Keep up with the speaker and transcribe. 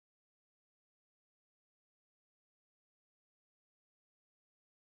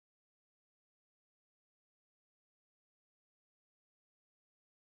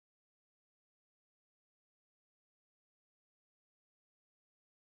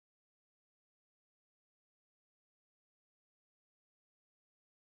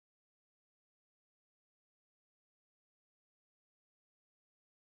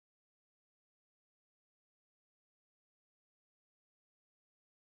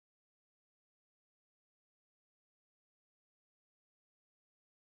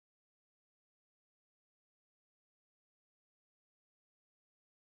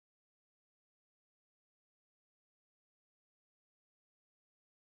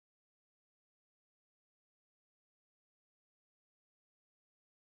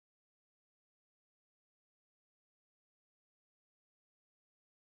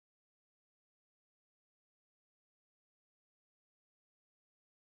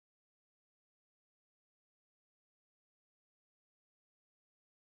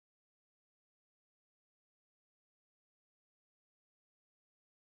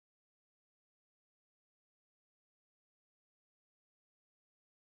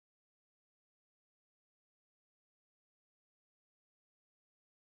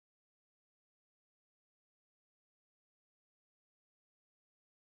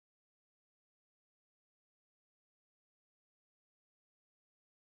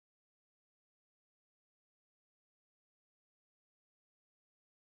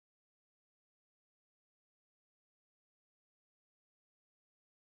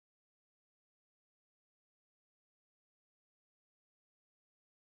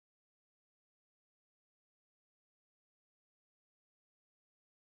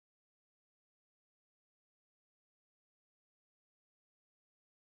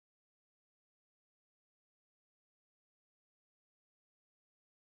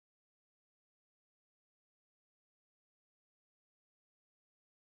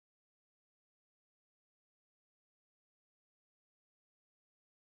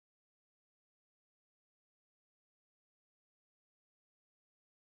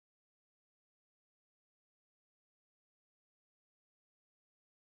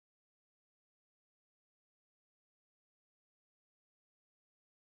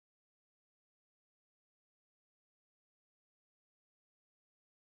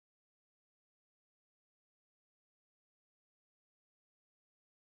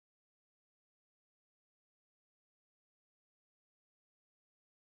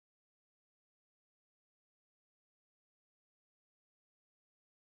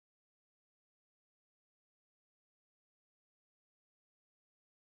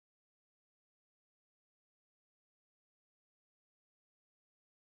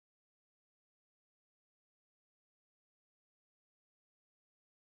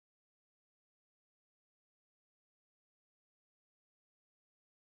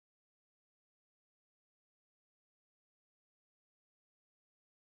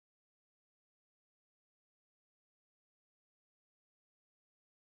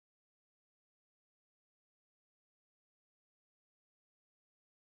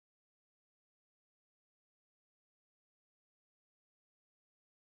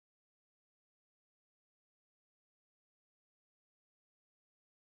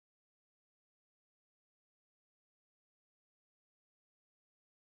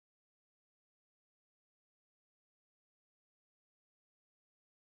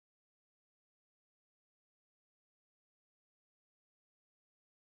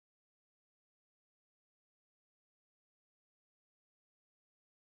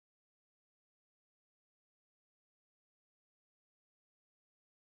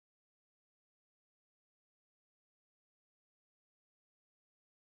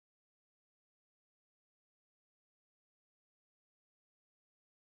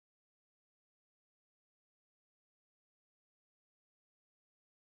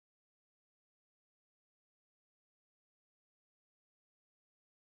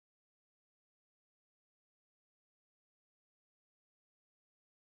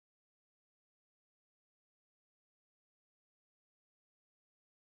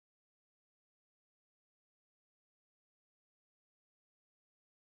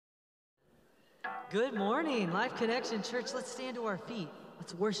Good morning, Life Connection Church. Let's stand to our feet.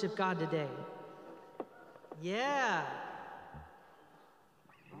 Let's worship God today. Yeah.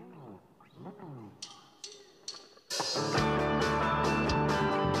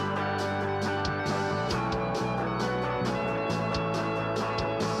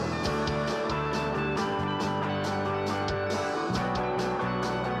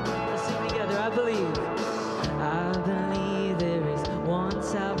 Let's sing together. I believe there is one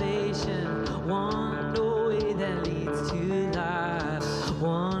salvation, one way that leads to life,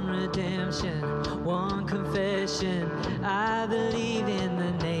 one redemption, one confession. I believe in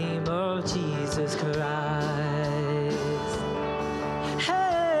the name of Jesus Christ.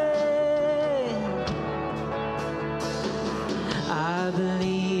 Hey, I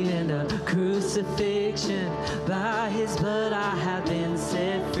believe in the crucifixion. By his blood I have been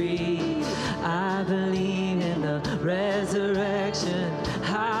set free. I believe in the resurrection.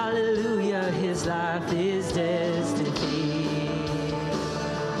 Hallelujah, his life is destiny.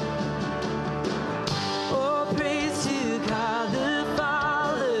 Oh, praise to God the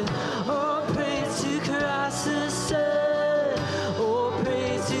Father. Oh, praise to Christ the Son. Oh,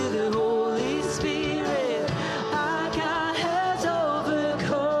 praise to the Holy Spirit. Our God has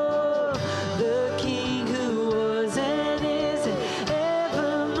overcome. The King who was and is and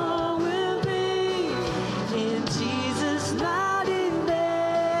evermore will be. In Jesus' mighty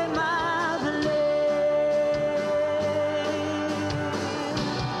name I believe.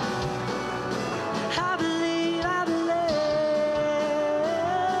 I believe, I believe.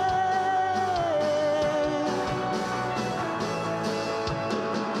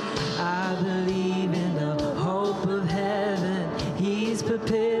 I believe in the hope of heaven. He's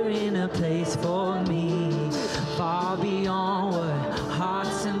preparing a place for me, far beyond what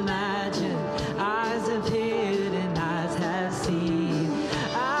hearts imagine. Eyes have heard and eyes have seen.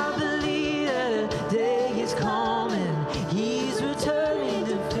 I believe that a day is coming. He's returning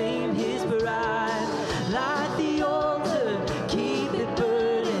to claim his bride. Light the altar, keep it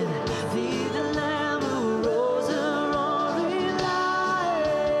burning. See the Lamb who rose a roaring lion.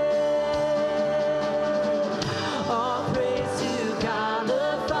 All praise to God the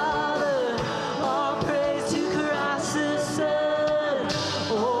Father. All praise to Christ the Son.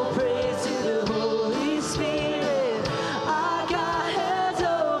 All praise to the Holy Spirit. Our God has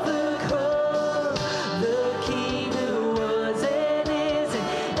overcome. The King who was and is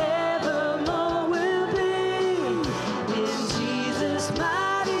and evermore will be. In Jesus'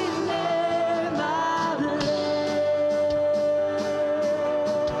 mighty name I believe.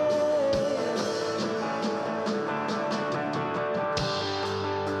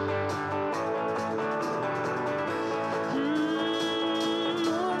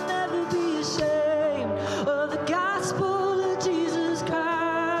 We'll never be ashamed of the gospel of Jesus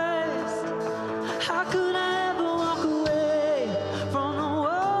Christ. How could I ever walk away from the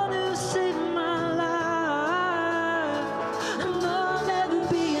one who saved my life? And I'll never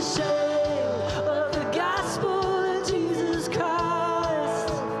be ashamed of the gospel of Jesus Christ.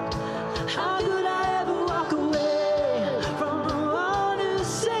 How could I ever walk away from the one who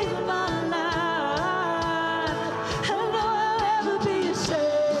saved my life? And I'll never be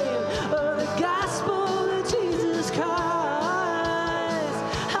ashamed of the gospel of Jesus Christ.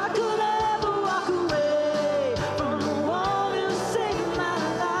 How could I ever walk away from the one who saved my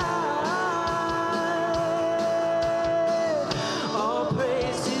life? All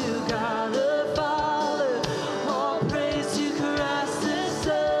praise to God the Father. All praise to Christ the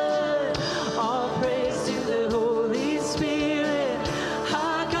Son. All praise to the Holy Spirit.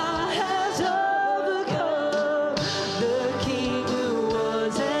 Our God has overcome. The King who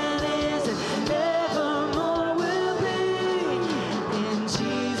was and is and evermore will be. In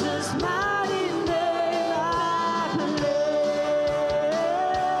Jesus' mighty name I believe.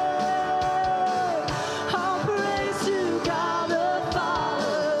 All praise to God the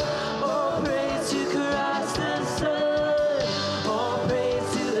Father. All praise to Christ the Son. All praise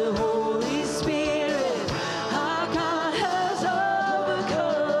to the Holy Spirit. Our God has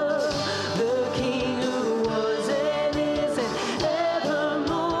overcome. The King who was and is and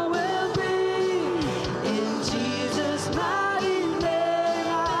evermore will be. In Jesus' mighty name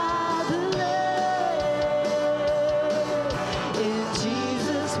I believe. In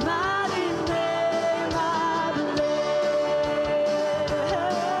Jesus' mighty name I believe.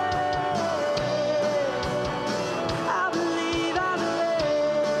 I believe.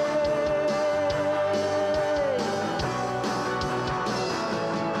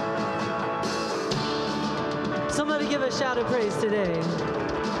 Somebody give a shout of praise today.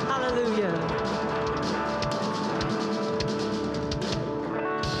 Hallelujah.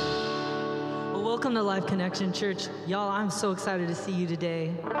 Well, Welcome to Life Connection Church. Y'all, I'm so excited to see you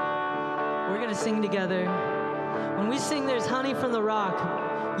today. We're going to sing together. When we sing There's Honey from the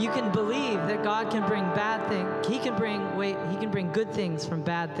Rock, you can believe that God can bring bad things. He can bring good things from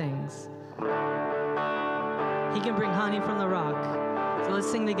bad things. He can bring honey from the rock. So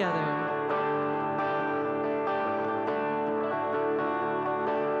let's sing together.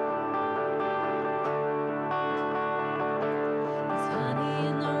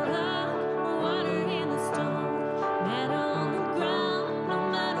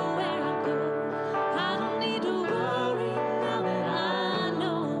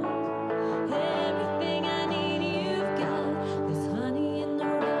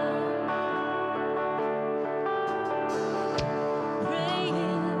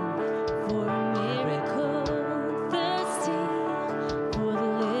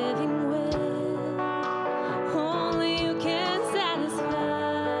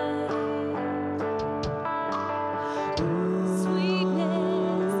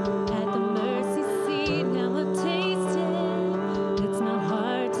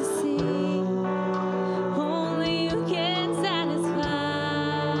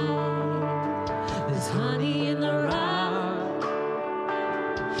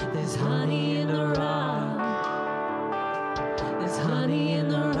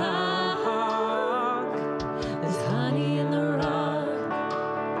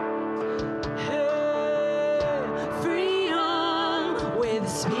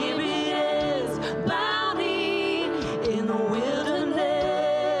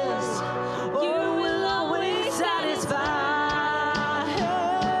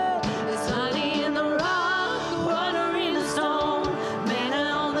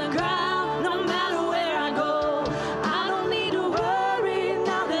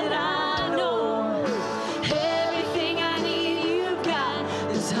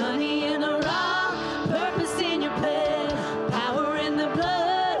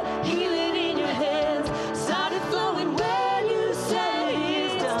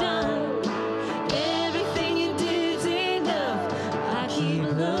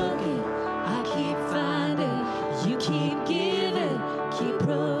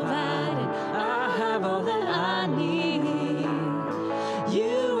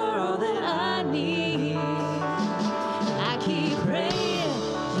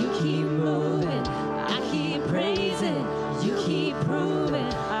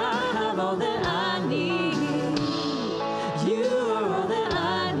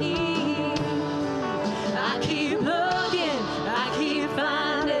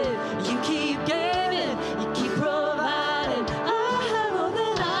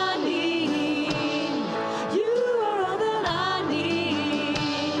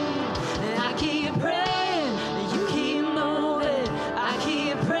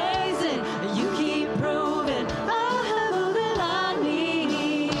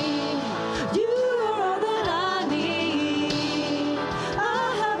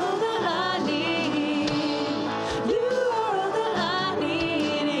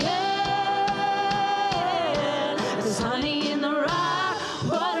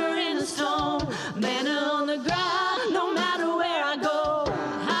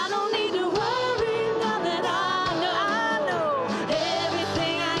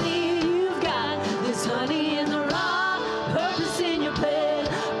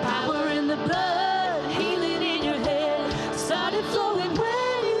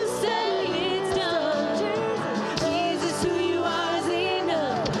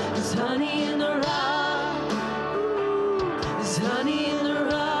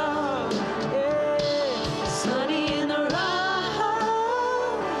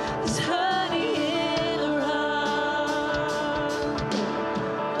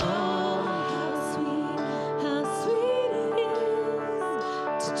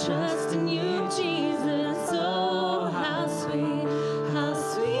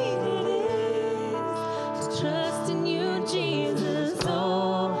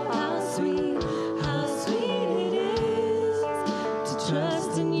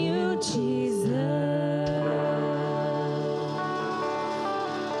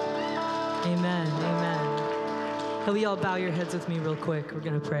 Can we all bow your heads with me real quick? We're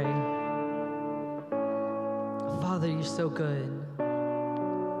going to pray. Father, you're so good.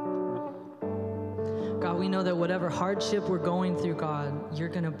 God, we know that whatever hardship we're going through, God, you're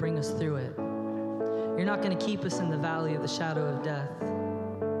going to bring us through it. You're not going to keep us in the valley of the shadow of death.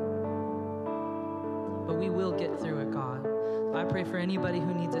 But we will get through it, God. I pray for anybody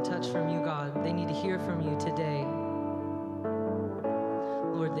who needs a touch from you, God. They need to hear from you today.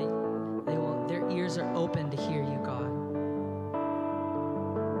 Lord, their ears are open to hear you, God.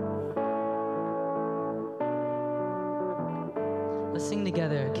 Let's sing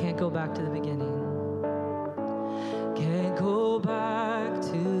together. Can't go back to the beginning. Can't go back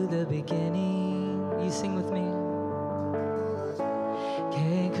to the beginning. You sing with me.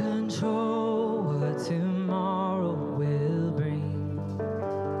 Can't control what tomorrow will bring,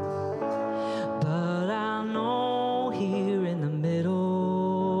 but I know here in the middle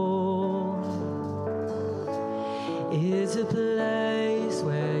is a place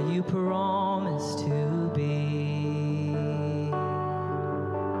where you promised to be.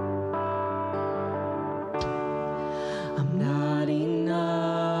 I'm not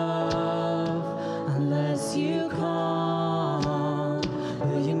enough unless you come.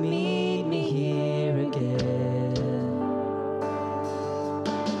 Will you meet me here again?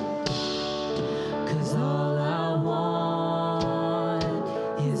 'Cause all I want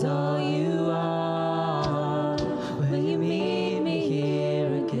is all you are. Will you meet me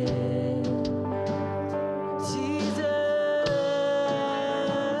here again? Jesus.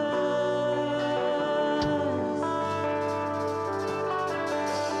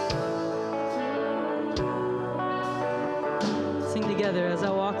 Sing together as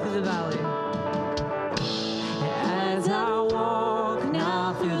I walk through the valley. As I walk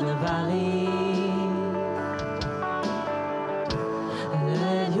now through the valley,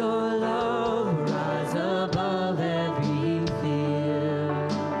 let your love rise above every fear,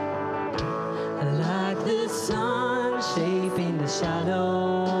 like the sun shaping the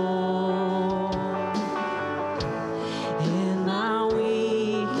shadow. In my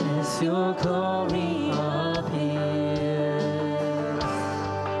weakness, your glory appears.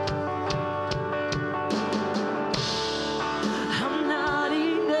 I'm not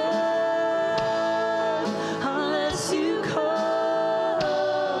enough unless you come.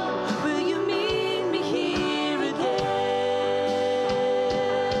 Will you meet me here again?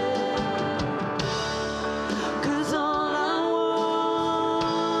 'Cause all I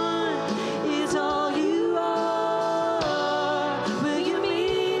want is all you are. Will you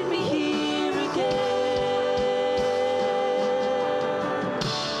meet me here again?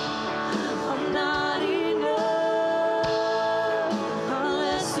 I'm not enough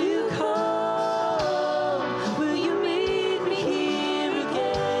unless you come. Will you meet me here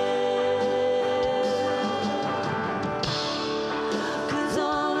again? 'Cause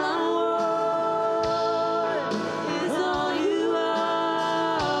all I want is all you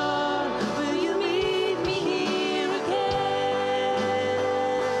are. Will you meet me here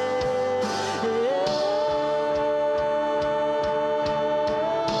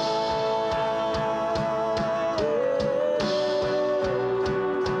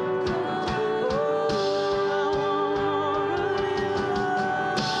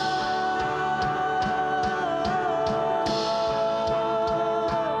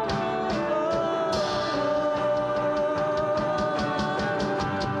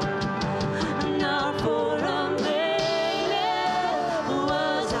Not for a minute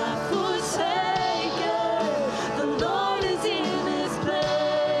was I forsaken. The Lord is in this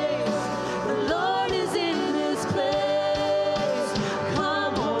place. The Lord is in this place.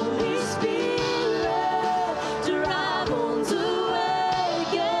 Come, Holy Spirit, dry bones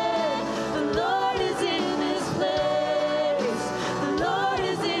awaken. The Lord is in this place. The Lord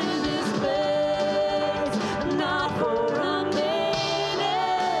is in this place. Not for a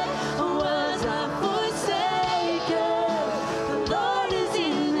minute was I forsaken. The Lord is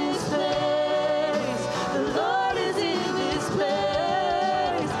in this place. The Lord is in this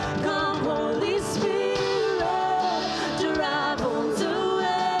place. Come, Holy Spirit, dry bones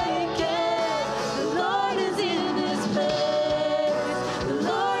awaken. The Lord is in this place. The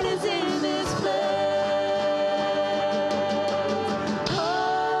Lord is in this place.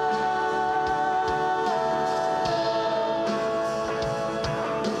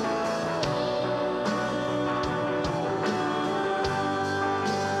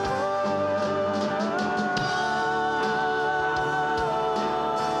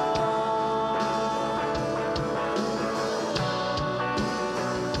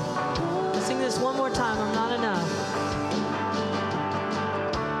 Sing this one more time. I'm not enough.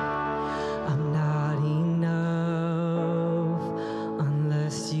 I'm not enough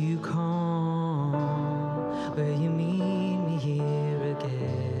unless you come. Will you meet me here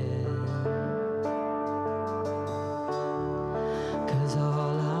again? 'Cause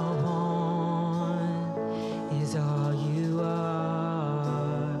all I want is all you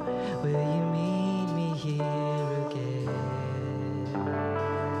are. Will you meet me here again?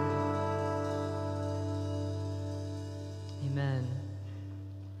 Amen.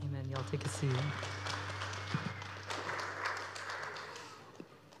 Amen. Y'all take a seat.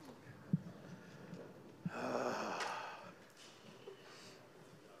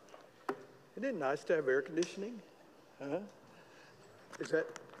 Isn't it nice to have air conditioning? Huh?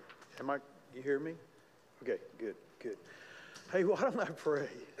 You hear me? Okay, good. Hey, why don't I pray?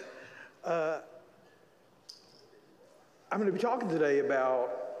 I'm going to be talking today about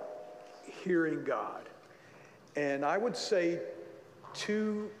hearing God. And I would say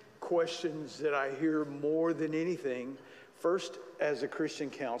two questions that I hear more than anything, first as a Christian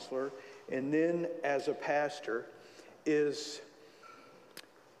counselor and then as a pastor, is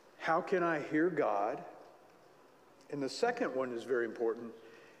how can I hear God? And the second one is very important.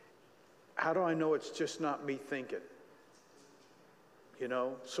 How do I know it's just not me thinking?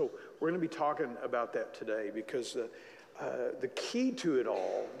 So we're going to be talking about that today, because the key to it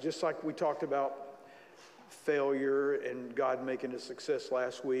all, just like we talked about failure and God making a success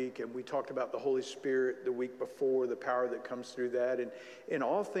last week, and we talked about the Holy Spirit the week before, the power that comes through that, and in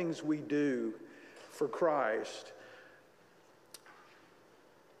all things we do for Christ,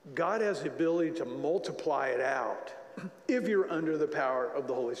 God has the ability to multiply it out if you're under the power of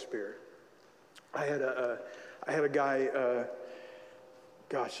the Holy Spirit. I had a guy,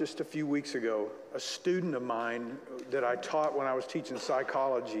 just a few weeks ago, a student of mine that I taught when I was teaching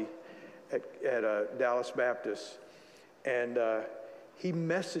psychology at Dallas Baptist, and he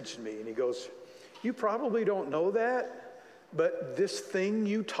messaged me and he goes, "You probably don't know that, but this thing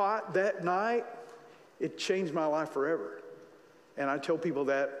you taught that night, it changed my life forever." And I tell people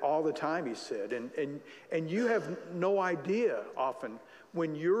that all the time, he said. And you have no idea often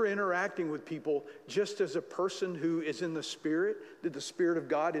when you're interacting with people just as a person who is in the Spirit, that the Spirit of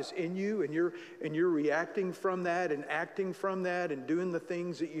God is in you, and you're reacting from that and acting from that and doing the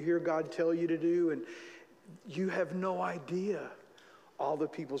things that you hear God tell you to do. And you have no idea all the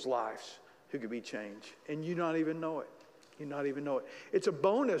people's lives who could be changed. And you not even know it. You not even know it. It's a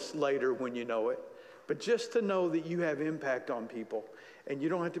bonus later when you know it. But just to know that you have impact on people, and you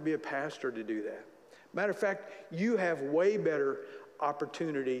don't have to be a pastor to do that. Matter of fact, you have way better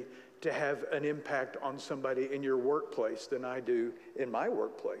opportunity to have an impact on somebody in your workplace than I do in my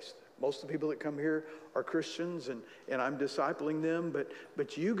workplace. Most of the people that come here are Christians, and I'm discipling them,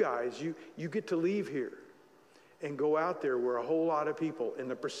 but you guys, you get to leave here and go out there where a whole lot of people, and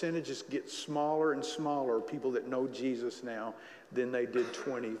the percentages get smaller and smaller, people that know Jesus now than they did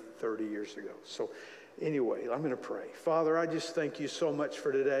 20, 30 years ago. So anyway, I'm going to pray. Father, I just thank you so much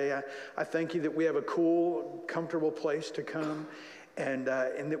for today. I thank you that we have a cool, comfortable place to come, and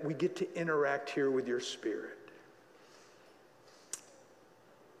that we get to interact here with your Spirit.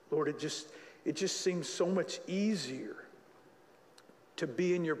 Lord, it just seems so much easier to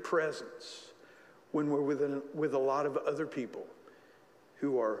be in your presence when we're with a lot of other people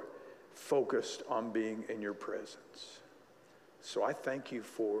who are focused on being in your presence. So I thank you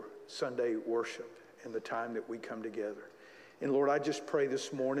for Sunday worship and the time that we come together. And Lord, I just pray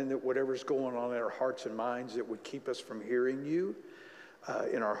this morning that whatever's going on in our hearts and minds that would keep us from hearing you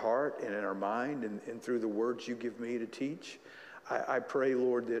in our heart and in our mind and through the words you give me to teach. I pray,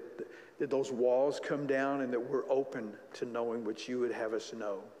 Lord, that those walls come down and that we're open to knowing what you would have us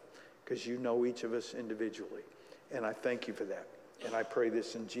know, because you know each of us individually. And I thank you for that. And I pray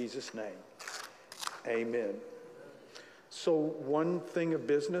this in Jesus' name. Amen. So one thing of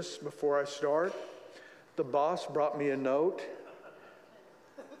business before I start. The boss brought me a note.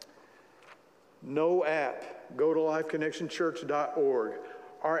 No app. Go to lifeconnectionchurch.org.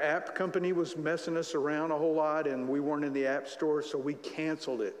 Our app company was messing us around a whole lot, and we weren't in the app store, so we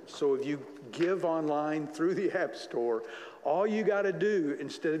canceled it. So if you give online through the app store, all you got to do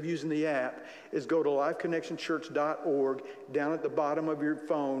instead of using the app is go to lifeconnectionchurch.org. Down at the bottom of your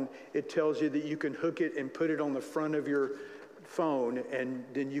phone, it tells you that you can hook it and put it on the front of your phone, and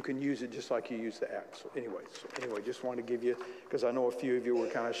then you can use it just like you use the app. So anyway, just wanted to give you, because I know a few of you were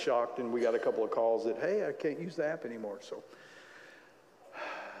kind of shocked, and we got a couple of calls that, hey, I can't use the app anymore. So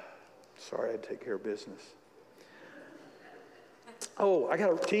sorry, I had to take care of business. Oh, I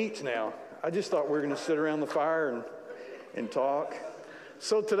got to teach now. I just thought we were going to sit around the fire and talk.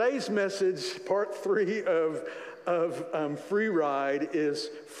 So today's message, part 3 of Free Ride, is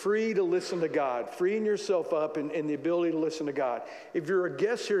free to listen to God, freeing yourself up and the ability to listen to God. If you're a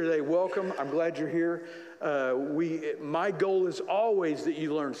guest here today, welcome. I'm glad you're here. My goal is always that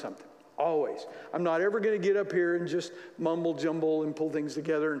you learn something. Always. I'm not ever going to get up here and just mumble jumble and pull things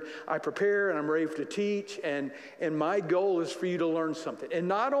together. And I prepare and I'm ready to teach. And my goal is for you to learn something. And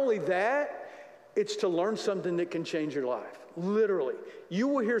not only that, it's to learn something that can change your life. Literally. You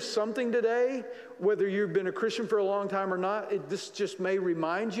will hear something today, whether you've been a Christian for a long time or not, this just may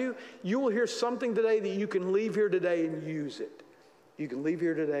remind you. You will hear something today that you can leave here today and use it. You can leave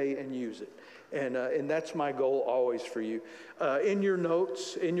here today and use it. And that's my goal always for you. In your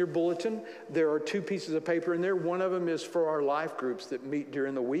notes, in your bulletin, there are 2 pieces of paper in there. One of them is for our life groups that meet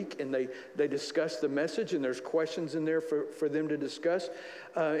during the week, and they discuss the message, and there's questions in there for them to discuss.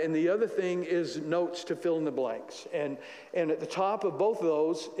 And the other thing is notes to fill in the blanks. And at the top of both of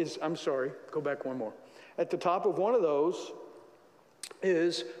those is, I'm sorry, go back one more. At the top of one of those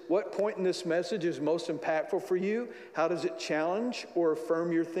is what point in this message is most impactful for you? How does it challenge or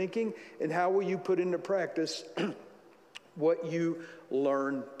affirm your thinking? And how will you put into practice what you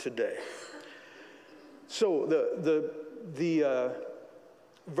learned today? So the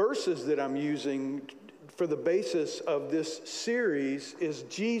verses that I'm using for the basis of this series is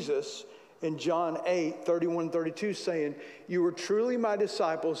Jesus in John 8:31-32 saying, "You are truly my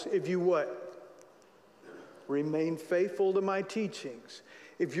disciples if you" what? "Remain faithful to my teachings."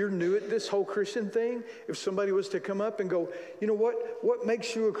 If you're new at this whole Christian thing, if somebody was to come up and go, "You know what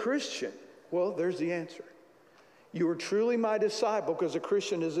makes you a Christian?" Well, there's the answer. You are truly my disciple, because a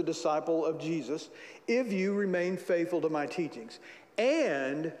Christian is a disciple of Jesus, if you remain faithful to my teachings.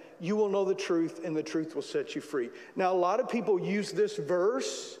 And you will know the truth, and the truth will set you free. Now, a lot of people use this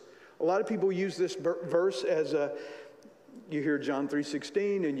verse. As a, you hear John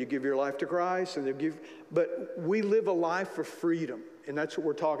 3:16, and you give your life to Christ, but we live a life for freedom. And that's what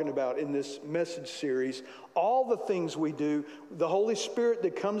we're talking about in this message series. All the things we do, the Holy Spirit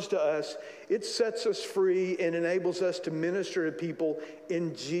that comes to us, it sets us free and enables us to minister to people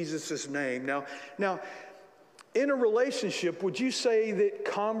in Jesus' name. Now, in a relationship, would you say that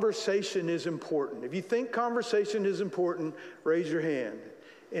conversation is important? If you think conversation is important, raise your hand.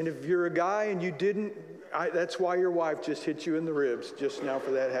 And if you're a guy and you didn't, that's why your wife just hit you in the ribs just now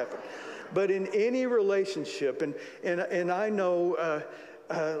for that happened. But in any relationship, and I know,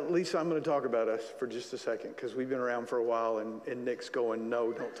 Lisa, I'm going to talk about us for just a second, because we've been around for a while, and Nick's going,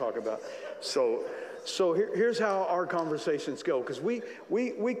 "No, don't talk about." So here's how our conversations go, because we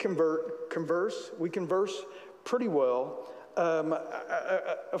converse pretty well.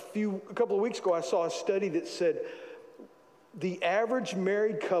 A couple of weeks ago, I saw a study that said the average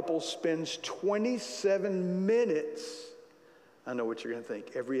married couple spends 27 minutes, I know what you're going to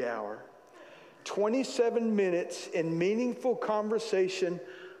think, every hour, 27 minutes in meaningful conversation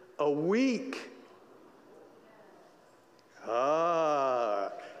a week. You're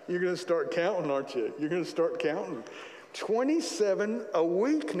going to start counting, aren't you? You're going to start counting. 27 a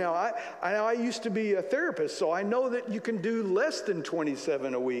week. Now, I used to be a therapist, so I know that you can do less than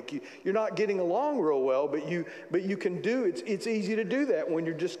 27 a week. You're not getting along real well, but you can do it. It's easy to do that when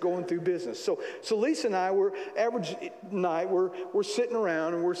you're just going through business. So Lisa and I were average night. We're sitting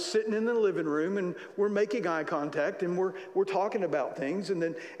around, and we're sitting in the living room, and we're making eye contact, and we're talking about things, and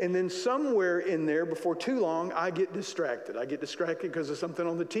then somewhere in there, before too long, I get distracted. I get distracted because of something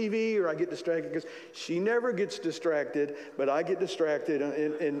on the TV, or I get distracted because she never gets distracted. But I get distracted,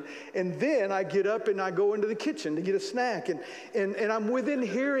 and then I get up and I go into the kitchen to get a snack, and I'm within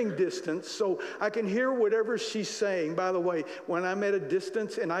hearing distance, so I can hear whatever she's saying. By the way, when I'm at a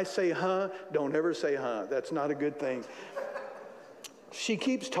distance and I say "huh," don't ever say "huh." That's not a good thing. She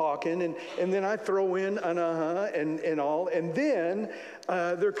keeps talking, and then I throw in an "uh-huh" and all, and then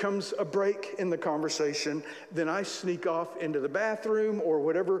there comes a break in the conversation. Then I sneak off into the bathroom or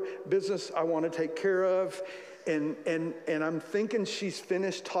whatever business I want to take care of, and I'm thinking she's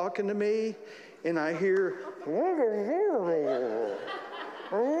finished talking to me, and I hear,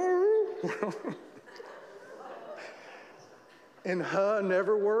 and "huh"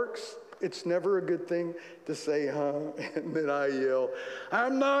 never works. It's never a good thing to say "huh," and then I yell,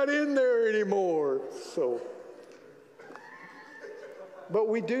 "I'm not in there anymore." But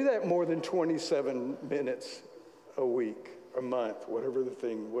we do that more than 27 minutes a week, a month, whatever the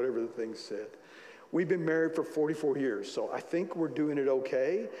thing said. We've been married for 44 years, so I think we're doing it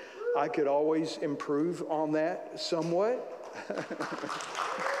okay. I could always improve on that somewhat.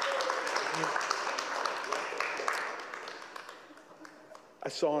 I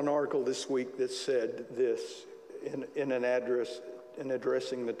saw an article this week that said this in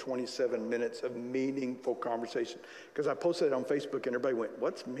addressing the 27 minutes of meaningful conversation. Because I posted it on Facebook, and everybody went,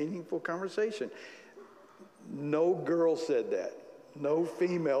 "What's meaningful conversation?" No girl said that. No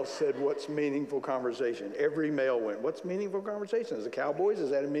female said, "What's meaningful conversation?" Every male went, "What's meaningful conversation? Is the Cowboys, is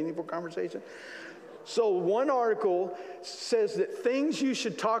that a meaningful conversation?" So one article says that things you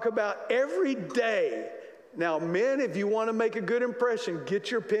should talk about every day. Now, men, if you want to make a good impression,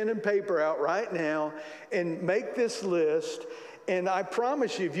 get your pen and paper out right now and make this list. And I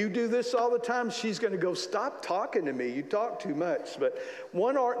promise you, if you do this all the time, she's going to go, stop talking to me. You talk too much. But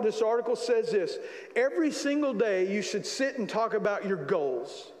this article says this: every single day you should sit and talk about your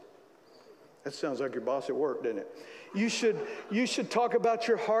goals. That sounds like your boss at work, doesn't it? You should talk about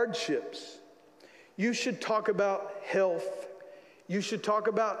your hardships. You should talk about health. You should talk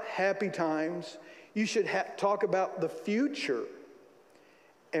about happy times. You should talk about the future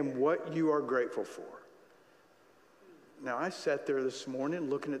and what you are grateful for. Now, I sat there this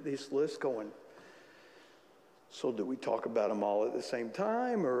morning looking at these lists going, so do we talk about them all at the same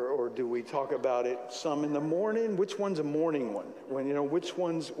time, or do we talk about it some in the morning? Which one's a morning one? Which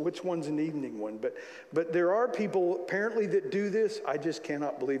one's an evening one? But there are people apparently that do this. I just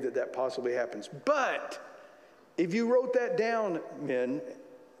cannot believe that possibly happens. But if you wrote that down, men,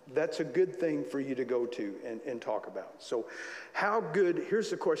 that's a good thing for you to go to and talk about. So how good, here's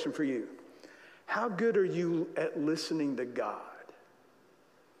the question for you. How good are you at listening to God?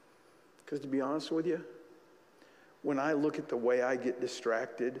 Because to be honest with you, when I look at the way I get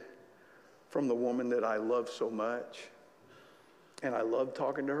distracted from the woman that I love so much, and I love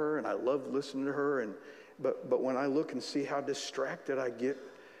talking to her, and I love listening to her, but when I look and see how distracted I get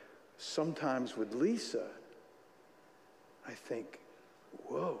sometimes with Lisa, I think,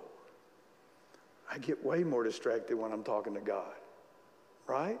 whoa, I get way more distracted when I'm talking to God,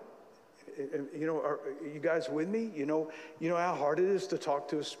 right? Are you guys with me? You know how hard it is to talk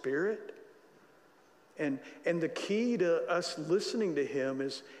to a spirit? And the key to us listening to him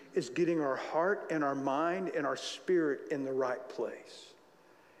is getting our heart and our mind and our spirit in the right place.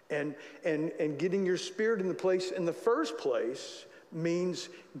 And getting your spirit in the place in the first place means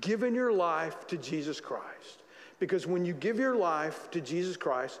giving your life to Jesus Christ. Because when you give your life to Jesus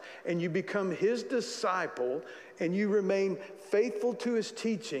Christ and you become his disciple and you remain faithful to his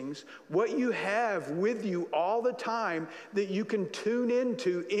teachings, what you have with you all the time that you can tune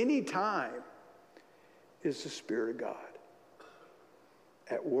into any time is the Spirit of God.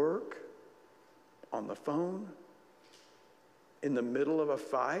 At work, on the phone, in the middle of a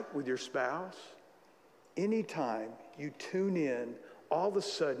fight with your spouse, anytime you tune in, all of a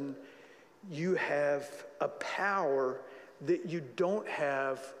sudden you have a power that you don't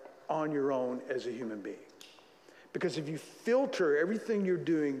have on your own as a human being. Because if you filter everything you're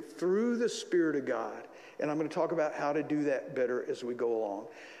doing through the Spirit of God, and I'm going to talk about how to do that better as we go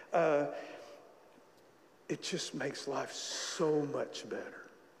along, it just makes life so much better.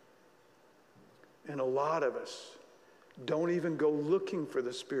 And a lot of us don't even go looking for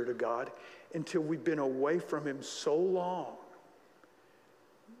the Spirit of God until we've been away from him so long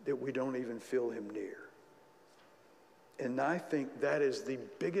that we don't even feel him near. And I think that is the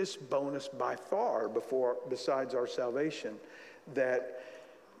biggest bonus by far besides our salvation, that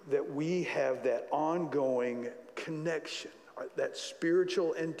we have that ongoing connection, that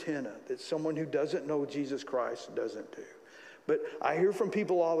spiritual antenna that someone who doesn't know Jesus Christ doesn't do. But I hear from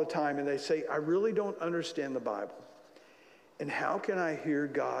people all the time and they say, I really don't understand the Bible. And how can I hear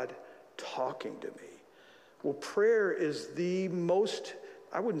God talking to me? Well, prayer is the most,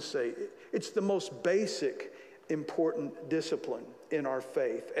 I wouldn't say, it's the most basic, important discipline in our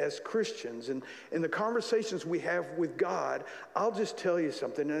faith as Christians. And in the conversations we have with God, I'll just tell you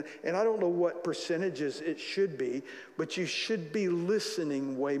something, and I don't know what percentages it should be, but you should be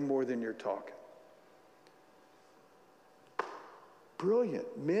listening way more than you're talking.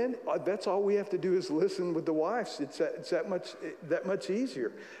 Brilliant. Men, that's all we have to do is listen with the wives. It's that much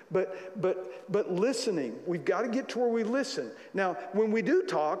easier. But listening, we've got to get to where we listen. Now, when we do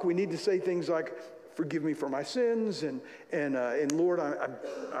talk, we need to say things like, forgive me for my sins, and Lord,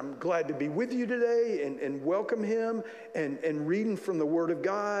 I'm glad to be with you today, and welcome him, and reading from the Word of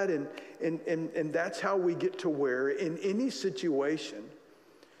God, and that's how we get to where in any situation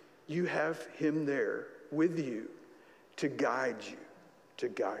you have him there with you to guide you.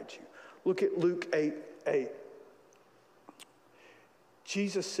 Look at Luke 8:8.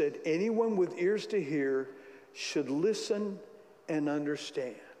 Jesus said, anyone with ears to hear should listen and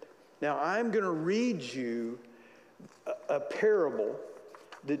understand. Now, I'm going to read you a parable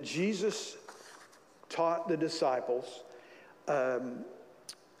that Jesus taught the disciples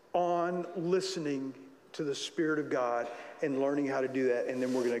on listening to the Spirit of God and learning how to do that, and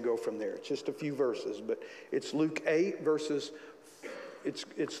then we're going to go from there. It's just a few verses, but it's Luke 8 verses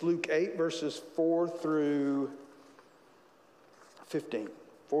 4 through 15.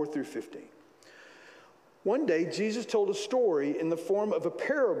 4 through 15. One day, Jesus told a story in the form of a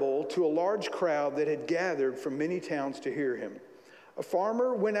parable to a large crowd that had gathered from many towns to hear him. A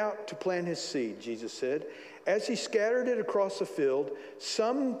farmer went out to plant his seed, Jesus said. As he scattered it across the field,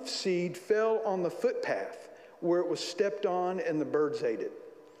 some seed fell on the footpath, where it was stepped on and the birds ate it.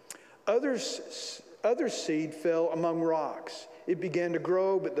 Other seed fell among rocks. It began to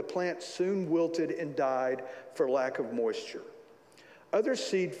grow, but the plant soon wilted and died for lack of moisture. Other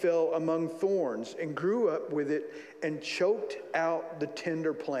seed fell among thorns and grew up with it and choked out the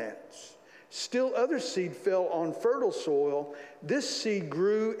tender plants. Still other seed fell on fertile soil. This seed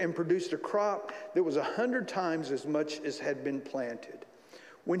grew and produced a crop that was 100 times as much as had been planted.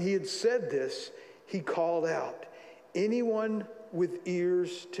 When he had said this, he called out, "Anyone with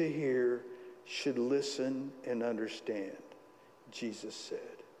ears to hear should listen and understand," Jesus said.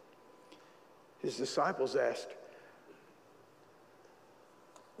 His disciples asked,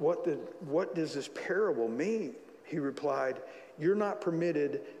 What does this parable mean? He replied, you were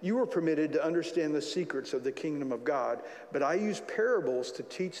permitted to understand the secrets of the kingdom of God, but I use parables to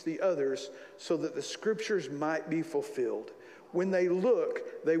teach the others so that the scriptures might be fulfilled. When they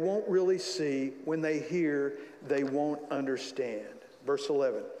look, they won't really see. When they hear, they won't understand. Verse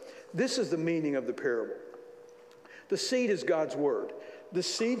 11. This is the meaning of the parable. The seed is God's word. The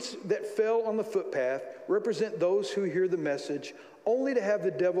seeds that fell on the footpath represent those who hear the message, only to have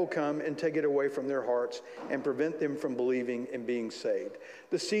the devil come and take it away from their hearts and prevent them from believing and being saved.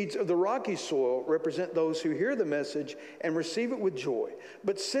 The seeds of the rocky soil represent those who hear the message and receive it with joy.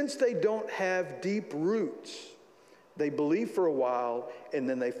 But since they don't have deep roots, they believe for a while and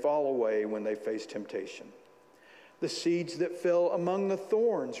then they fall away when they face temptation. The seeds that fell among the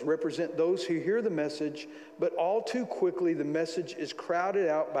thorns represent those who hear the message, but all too quickly the message is crowded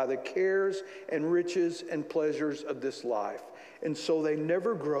out by the cares and riches and pleasures of this life, and so they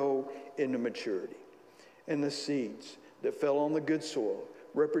never grow into maturity. And the seeds that fell on the good soil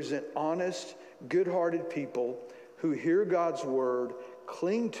represent honest, good-hearted people who hear God's word,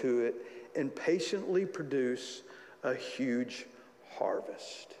 cling to it, and patiently produce a huge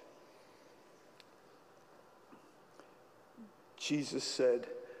harvest. Jesus said,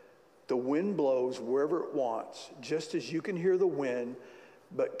 the wind blows wherever it wants, just as you can hear the wind,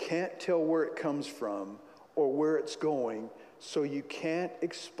 but can't tell where it comes from or where it's going, so you can't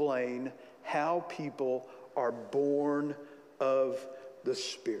explain how people are born of the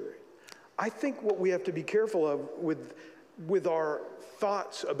Spirit. I think what we have to be careful of with our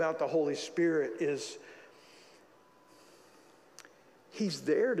thoughts about the Holy Spirit is He's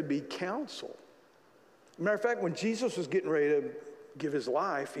there to be counsel. Matter of fact, when Jesus was getting ready to give his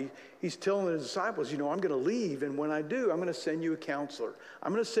life, he's telling his disciples, I'm going to leave, and when I do, I'm going to send you a counselor.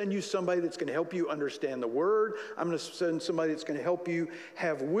 I'm going to send you somebody that's going to help you understand the word. I'm going to send somebody that's going to help you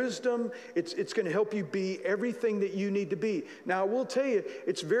have wisdom. It's going to help you be everything that you need to be. Now, I will tell you,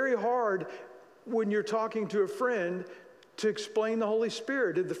 it's very hard when you're talking to a friend to explain the Holy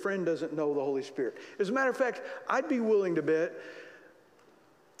Spirit if the friend doesn't know the Holy Spirit. As a matter of fact, I'd be willing to bet,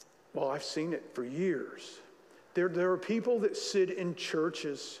 well, I've seen it for years. There are people that sit in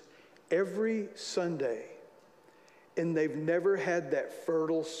churches every Sunday, and they've never had that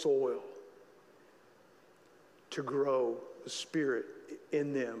fertile soil to grow the Spirit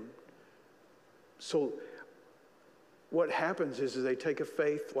in them. So what happens is they take a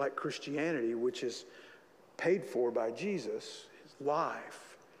faith like Christianity, which is paid for by Jesus, his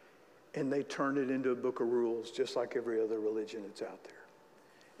life, and they turn it into a book of rules, just like every other religion that's out there.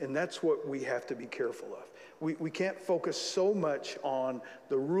 And that's what we have to be careful of. We can't focus so much on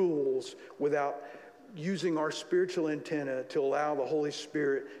the rules without using our spiritual antenna to allow the Holy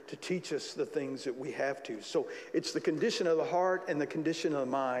Spirit to teach us the things that we have to. So it's the condition of the heart and the condition of the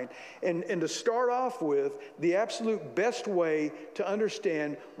mind. And to start off with, the absolute best way to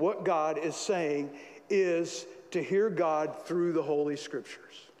understand what God is saying is to hear God through the Holy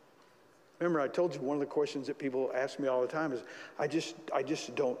Scriptures. Remember, I told you one of the questions that people ask me all the time is, I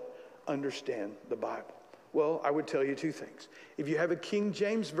just don't understand the Bible. Well, I would tell you two things. If you have a King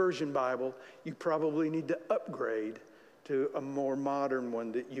James Version Bible, you probably need to upgrade to a more modern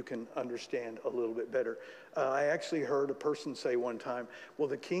one that you can understand a little bit better. I actually heard a person say one time, well,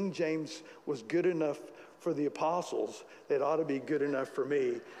 the King James was good enough for the apostles, it ought to be good enough for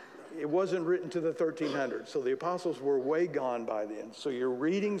me. It wasn't written to the 1300s, so the apostles were way gone by then. So you're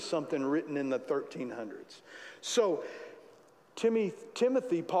reading something written in the 1300s. So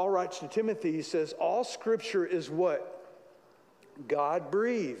Timothy, Paul writes to Timothy, he says, all Scripture is what?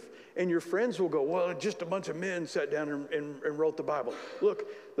 God-breathed. And your friends will go, well, just a bunch of men sat down and wrote the Bible. Look,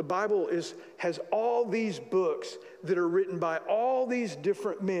 the Bible has all these books that are written by all these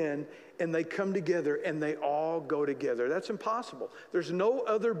different men, and they come together and they all go together. That's impossible. There's no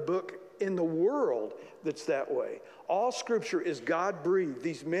other book in the world that's that way. All Scripture is God-breathed.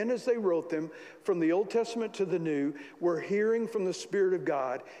 These men, as they wrote them, from the Old Testament to the New, were hearing from the Spirit of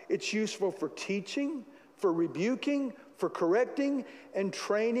God. It's useful for teaching, for rebuking, for correcting, and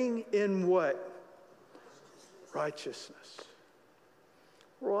training in what? Righteousness.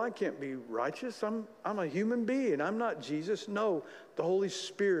 Well, I can't be righteous. I'm a human being. I'm not Jesus. No, the Holy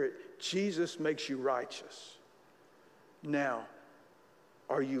Spirit, Jesus makes you righteous. Now,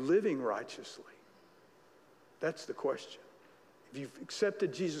 are you living righteously? That's the question. If you've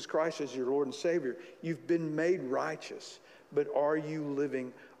accepted Jesus Christ as your Lord and Savior, you've been made righteous. But are you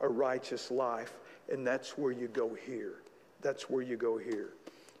living a righteous life? And that's where you go here. That's where you go here.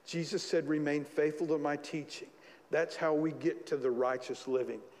 Jesus said, remain faithful to my teaching. That's how we get to the righteous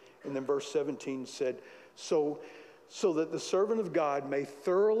living. And then verse 17 said, so that the servant of God may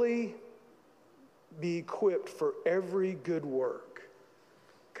thoroughly be equipped for every good work.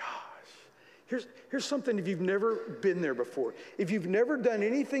 Gosh, here's something if you've never been there before. If you've never done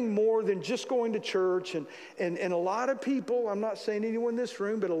anything more than just going to church, and a lot of people, I'm not saying anyone in this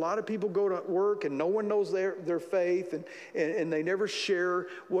room, but a lot of people go to work and no one knows their faith, and they never share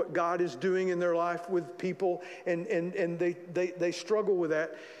what God is doing in their life with people, and they struggle with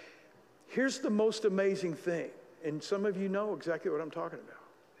that. Here's the most amazing thing, and some of you know exactly what I'm talking about.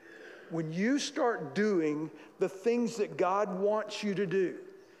 When you start doing the things that God wants you to do,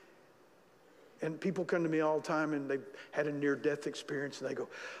 and people come to me all the time and they've had a near-death experience and they go,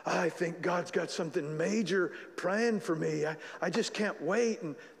 I think God's got something major planned for me. I just can't wait.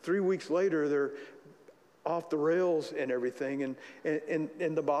 And 3 weeks later, they're off the rails and everything.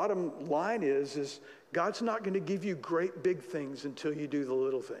 And the bottom line is God's not going to give you great big things until you do the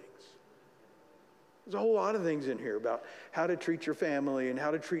little things. There's a whole lot of things in here about how to treat your family and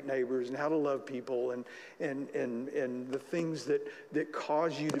how to treat neighbors and how to love people and the things that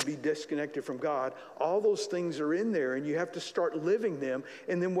cause you to be disconnected from God. All those things are in there, and you have to start living them.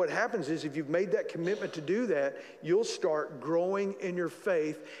 And then what happens is if you've made that commitment to do that, you'll start growing in your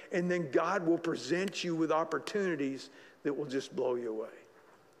faith, and then God will present you with opportunities that will just blow you away.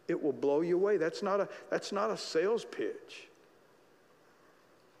 It will blow you away. That's not a sales pitch.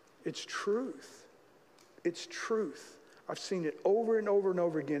 It's truth. It's truth. I've seen it over and over and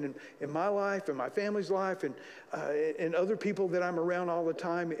over again in my life, in my family's life, and other people that I'm around all the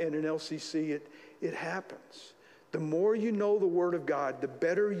time, and in LCC, it happens. The more you know the Word of God, the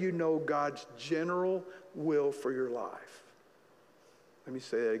better you know God's general will for your life. Let me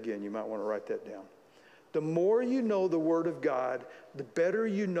say that again. You might want to write that down. The more you know the Word of God, the better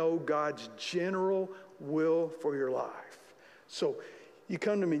you know God's general will for your life. So you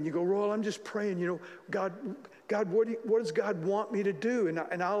come to me and you go, Royal, I'm just praying, God, what does God want me to do?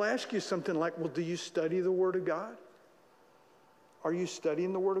 And I'll ask you something like, well, do you study the Word of God? Are you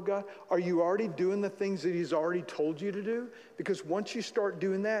studying the Word of God? Are you already doing the things that He's already told you to do? Because once you start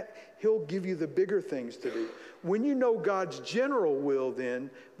doing that, He'll give you the bigger things to do. When you know God's general will, then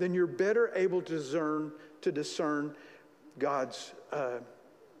you're better able to discern God's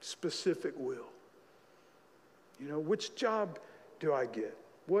specific will. Which job do I get?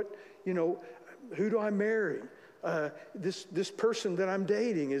 Who do I marry? This person that I'm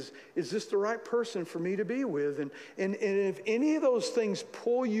dating, is this the right person for me to be with? And if any of those things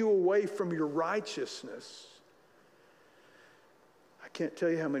pull you away from your righteousness, I can't tell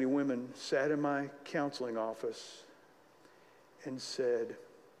you how many women sat in my counseling office and said,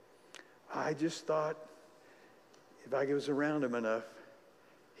 I just thought if I was around him enough,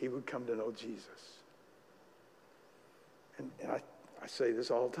 he would come to know Jesus. And I say this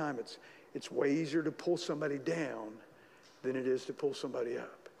all the time. It's way easier to pull somebody down than it is to pull somebody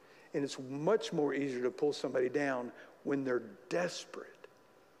up. And it's much more easier to pull somebody down when they're desperate.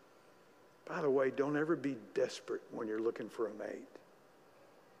 By the way, don't ever be desperate when you're looking for a mate,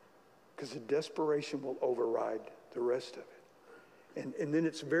 because the desperation will override the rest of it. And then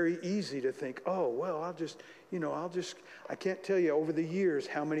it's very easy to think, oh, well, I can't tell you over the years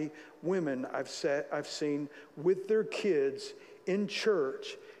how many women I've seen with their kids in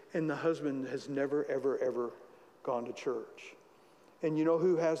church, and the husband has never, ever, ever gone to church. And you know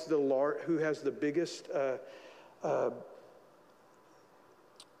who has the biggest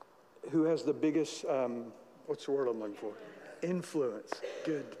what's the word I'm looking for? Influence.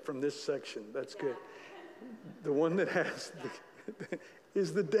 Good, from this section. That's good. The one that has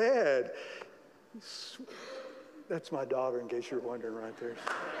is the dad. That's my daughter, in case you're wondering right there.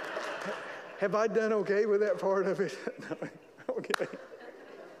 Have I done okay with that part of it? No. Okay.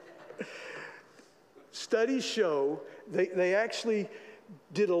 Studies show, they actually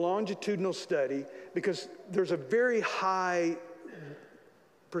did a longitudinal study, because there's a very high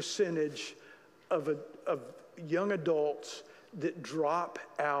percentage of young adults that drop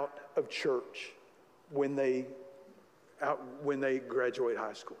out of church when they graduate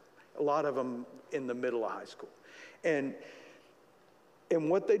high school. a lot of them in the middle of high school. And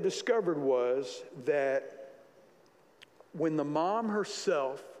what they discovered was that when the mom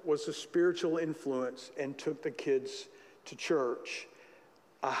herself was a spiritual influence and took the kids to church,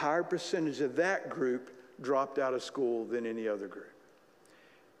 a higher percentage of that group dropped out of school than any other group.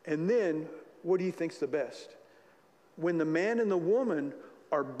 And then, what do you think's the best? When the man and the woman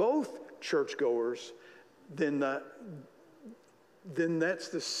are both churchgoers, then that's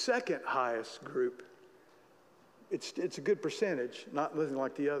the second highest group. It's a good percentage, nothing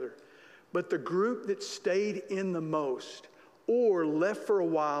like the other. But the group that stayed in the most or left for a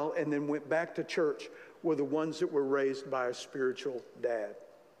while and then went back to church were the ones that were raised by a spiritual dad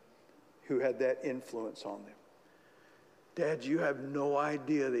who had that influence on them. Dad, you have no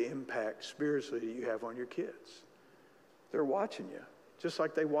idea the impact spiritually that you have on your kids. They're watching you. Just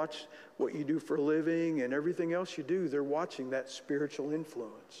like they watch what you do for a living and everything else you do, they're watching that spiritual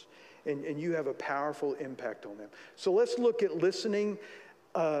influence. And you have a powerful impact on them. So let's look at listening.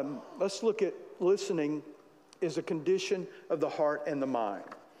 Let's look at listening as a condition of the heart and the mind,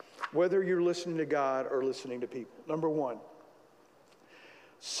 whether you're listening to God or listening to people. Number one,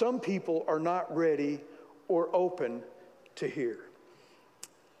 some people are not ready or open to hear.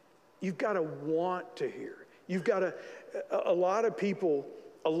 You've got to want to hear. You've got to, a lot of people,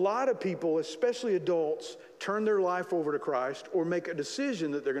 especially adults, turn their life over to Christ or make a decision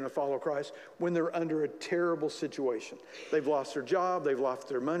that they're going to follow Christ when they're under a terrible situation. They've lost their job, they've lost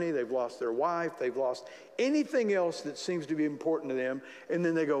their money, they've lost their wife, they've lost anything else that seems to be important to them, and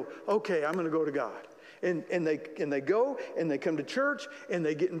then they go, okay, I'm going to go to God. And they go and they come to church and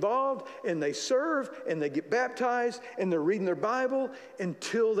they get involved and they serve and they get baptized and they're reading their Bible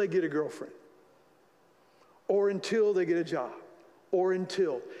until they get a girlfriend or until they get a job or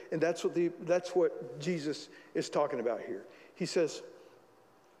until. And that's what Jesus is talking about here. He says,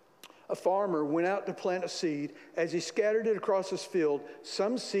 a farmer went out to plant a seed. As he scattered it across his field,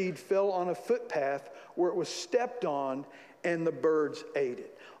 some seed fell on a footpath where it was stepped on and the birds ate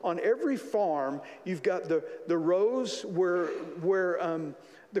it. On every farm, you've got the rows where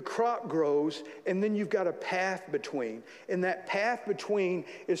the crop grows, and then you've got a path between. And that path between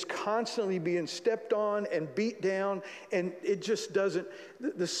is constantly being stepped on and beat down, and it just doesn't,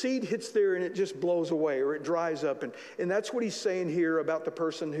 the seed hits there and it just blows away or it dries up. And that's what he's saying here about the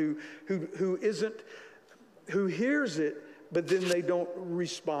person who hears it, but then they don't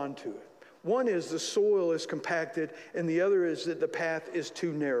respond to it. One is the soil is compacted, and the other is that the path is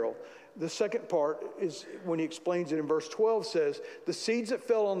too narrow. The second part is when he explains it in verse 12 says, the seeds that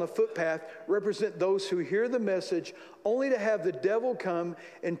fell on the footpath represent those who hear the message only to have the devil come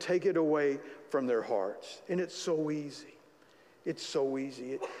and take it away from their hearts. And it's so easy. It's so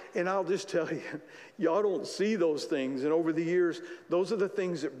easy. And I'll just tell you, y'all don't see those things. And over the years, those are the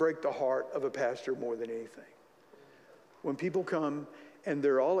things that break the heart of a pastor more than anything. When people come and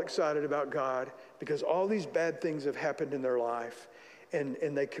they're all excited about God because all these bad things have happened in their life, and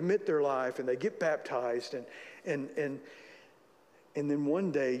they commit their life and they get baptized, and then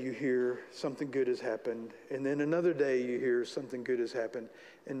one day you hear something good has happened, and then another day you hear something good has happened,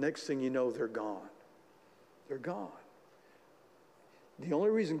 and next thing you know, they're gone. They're gone. The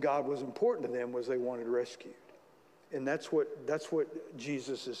only reason God was important to them was they wanted rescued. And that's what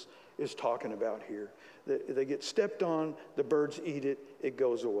Jesus is talking about here. They get stepped on, the birds eat it, it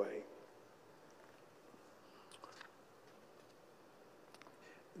goes away.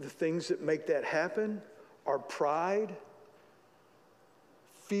 The things that make that happen are pride,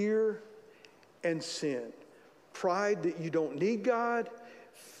 fear, and sin. Pride that you don't need God,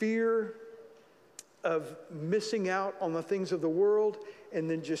 fear of missing out on the things of the world, and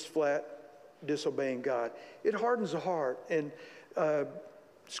then just flat disobeying God. It hardens the heart. And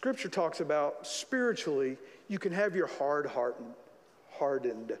Scripture talks about spiritually, you can have your heart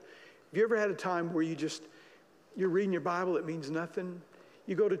hardened. Have you ever had a time where you're reading your Bible, it means nothing?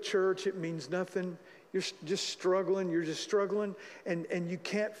 You go to church, it means nothing. You're just struggling, and you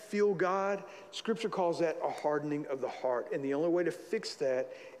can't feel God. Scripture calls that a hardening of the heart. And the only way to fix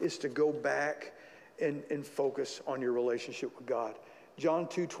that is to go back and focus on your relationship with God. John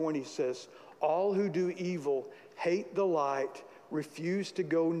 2:20 says, all who do evil hate the light, refuse to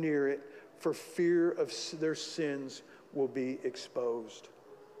go near it, for fear of their sins will be exposed.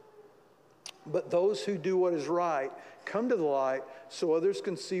 But those who do what is right come to the light so others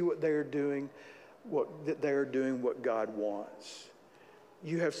can see what they are doing, what God wants.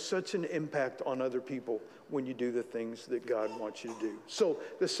 You have such an impact on other people when you do the things that God wants you to do. So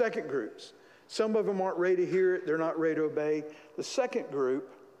the second groups, some of them aren't ready to hear it, they're not ready to obey. The second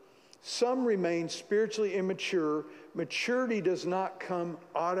group, some remain spiritually immature maturity does not come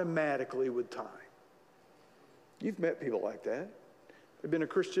automatically with time. You've met people like that. They've been a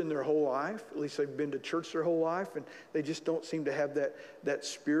Christian their whole life. At least they've been to church their whole life, and they just don't seem to have that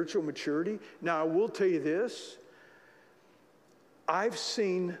spiritual maturity. Now, I will tell you this. I've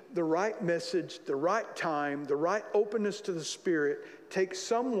seen the right message, the right time, the right openness to the Spirit take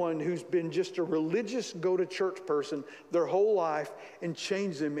someone who's been just a religious go-to-church person their whole life and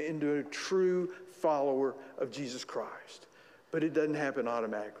change them into a true follower of Jesus Christ. But it doesn't happen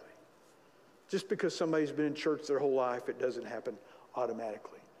automatically. Just because somebody's been in church their whole life, it doesn't happen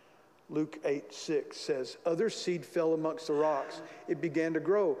automatically. Luke 8:6 says, other seed fell amongst the rocks. It began to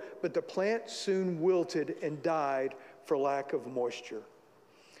grow, but the plant soon wilted and died for lack of moisture.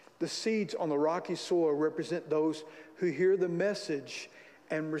 The seeds on the rocky soil represent those who hear the message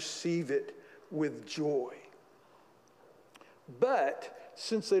and receive it with joy. But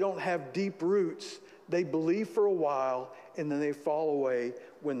since they don't have deep roots, they believe for a while and then they fall away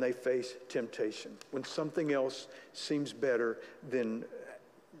when they face temptation, when something else seems better than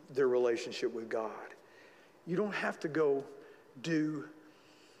their relationship with God. You don't have to go do,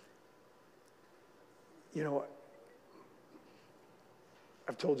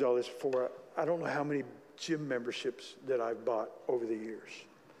 I've told y'all this before. I don't know how many gym memberships that I've bought over the years.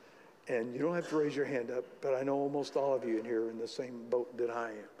 And you don't have to raise your hand up, but I know almost all of you in here are in the same boat that I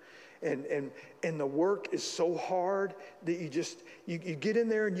am. And the work is so hard that you get in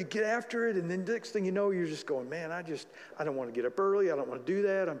there and you get after it, and then the next thing you know, you're just going, man, I don't want to get up early. I don't want to do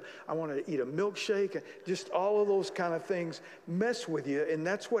that. I want to eat a milkshake. Just all of those kind of things mess with you, and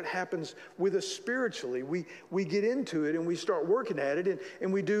that's what happens with us spiritually. We get into it and we start working at it,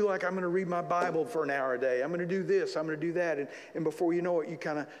 and we do like, I'm going to read my Bible for an hour a day. I'm going to do this. I'm going to do that. And before you know it, you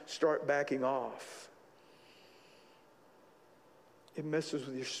kind of start backing off. It messes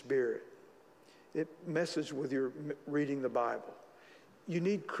with your spirit. It messes with your reading the Bible. You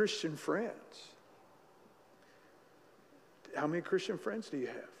need Christian friends. How many Christian friends do you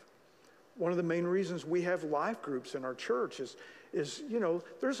have? One of the main reasons we have life groups in our church is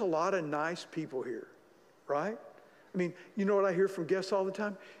there's a lot of nice people here, right? I mean, you know what I hear from guests all the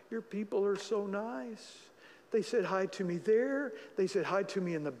time? Your people are so nice. They said hi to me there. They said hi to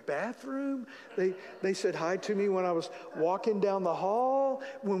me in the bathroom. They said hi to me when I was walking down the hall.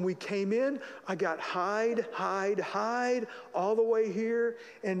 When we came in, I got hide all the way here.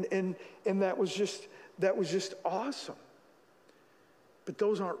 And that was just awesome. But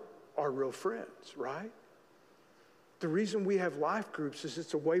those aren't our real friends, right? The reason we have life groups is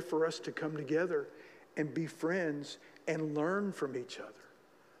it's a way for us to come together and be friends and learn from each other.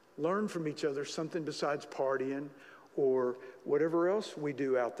 Learn from each other something besides partying or whatever else we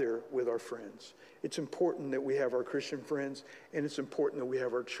do out there with our friends. It's important that we have our Christian friends, and it's important that we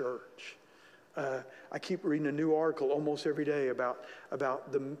have our church. I keep reading a new article almost every day about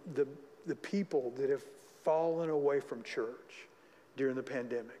the people that have fallen away from church during the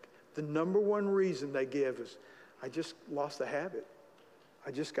pandemic. The number one reason they give is, I just lost the habit.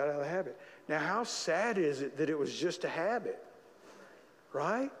 I just got out of the habit. Now, how sad is it that it was just a habit,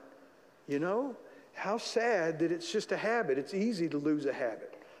 right? How sad that it's just a habit. It's easy to lose a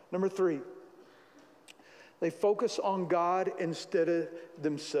habit. Number 3, they focus on God instead of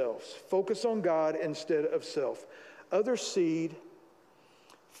themselves. Focus on God instead of self. Other seed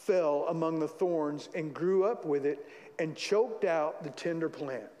fell among the thorns and grew up with it and choked out the tender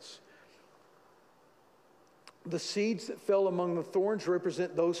plants. The seeds that fell among the thorns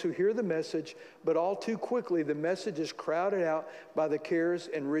represent those who hear the message, but all too quickly the message is crowded out by the cares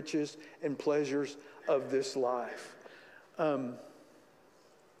and riches and pleasures of this life.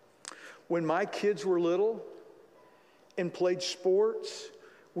 When my kids were little and played sports,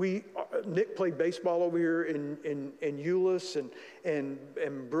 Nick played baseball over here in Euless,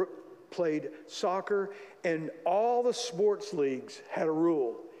 and Brooke played soccer, and all the sports leagues had a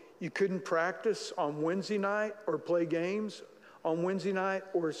rule. You couldn't practice on Wednesday night or play games on Wednesday night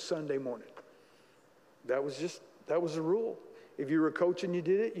or Sunday morning. That was the rule. If you were a coach and you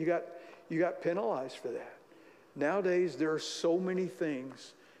did it, you got penalized for that. Nowadays, there are so many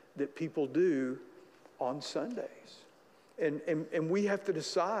things that people do on Sundays. And we have to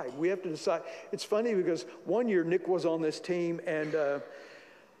decide. It's funny because one year Nick was on this team, and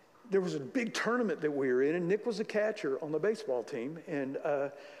there was a big tournament that we were in, and Nick was a catcher on the baseball team. And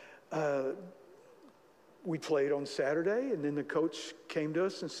we played on Saturday, and then the coach came to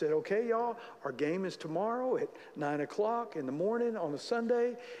us and said, okay, y'all, our game is tomorrow at 9 o'clock in the morning on a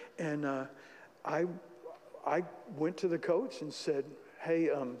Sunday. And I went to the coach and said,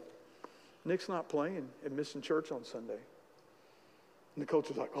 hey, Nick's not playing and missing church on Sunday. And the coach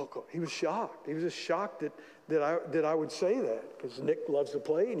was like, oh, he was shocked. He was just shocked that I would say that, because Nick loves to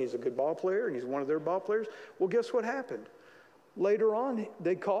play and he's a good ball player and he's one of their ball players. Well, guess what happened? Later on,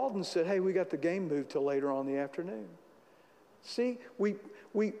 they called and said, hey, we got the game moved till later on in the afternoon. See, we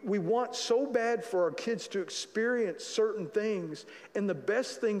want so bad for our kids to experience certain things, and the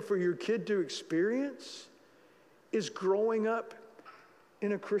best thing for your kid to experience is growing up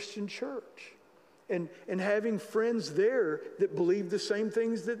in a Christian church and having friends there that believe the same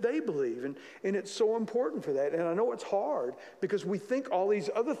things that they believe. And it's so important for that. And I know it's hard because we think all these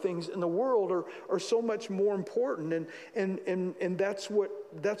other things in the world are so much more important. And that's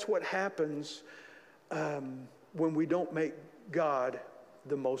what happens when we don't make God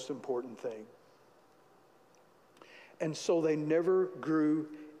the most important thing. And so they never grew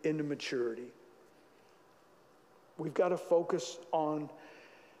into maturity. We've got to focus on,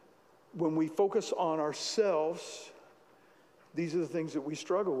 when we focus on ourselves, these are the things that we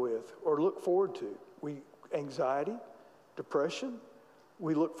struggle with or look forward to. Anxiety, depression,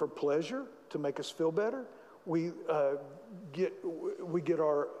 we look for pleasure to make us feel better. We get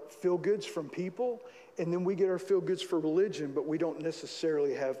our feel-goods from people, and then we get our feel-goods for religion, but we don't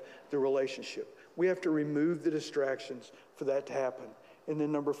necessarily have the relationship. We have to remove the distractions for that to happen. And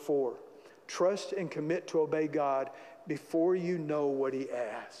then number 4, trust and commit to obey God before you know what he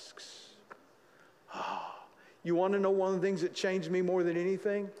asks. You want to know one of the things that changed me more than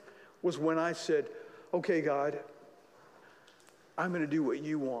anything? Was when I said, okay, God, I'm going to do what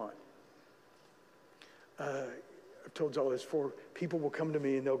you want. I've told you all this before. People will come to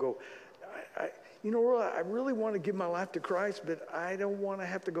me and they'll go, I really want to give my life to Christ, but I don't want to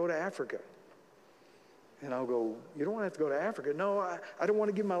have to go to Africa. And I'll go, you don't want to have to go to Africa? No, I don't want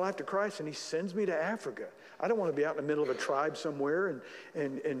to give my life to Christ, and he sends me to Africa. I don't want to be out in the middle of a tribe somewhere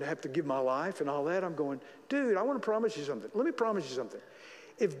and have to give my life and all that. I'm going, dude, I want to promise you something. Let me promise you something.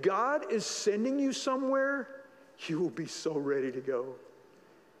 If God is sending you somewhere, you will be so ready to go.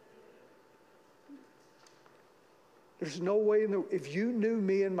 There's no way if you knew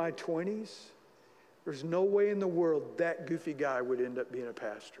me in my 20s, there's no way in the world that goofy guy would end up being a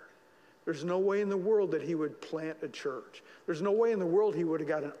pastor. There's no way in the world that he would plant a church. There's no way in the world he would have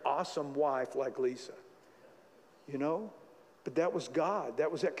got an awesome wife like Lisa. You know? But that was God.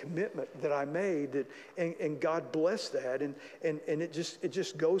 That was that commitment that I made, and God blessed that, and it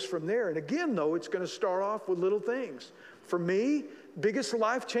just goes from there. And again, though, it's going to start off with little things. For me, biggest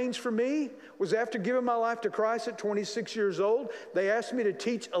life change for me was after giving my life to Christ at 26 years old. They asked me to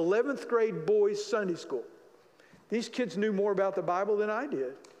teach 11th grade boys Sunday school. These kids knew more about the Bible than I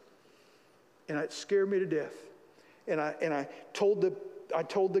did. And it scared me to death. And I told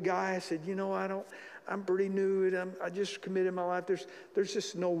the guy, I said, I'm pretty new, and I just committed my life. There's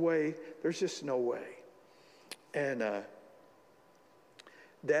just no way. There's just no way. And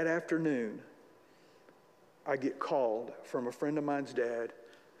that afternoon, I get called from a friend of mine's dad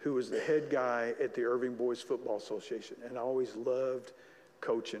who was the head guy at the Irving Boys Football Association, and I always loved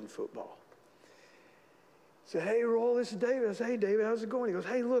coaching football. He said, hey, Roll, this is David. I said, hey, David, how's it going? He goes,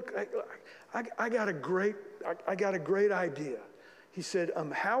 hey, look, I got a great idea. He said,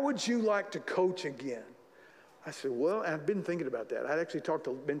 how would you like to coach again? I said, well, and I've been thinking about that. I'd actually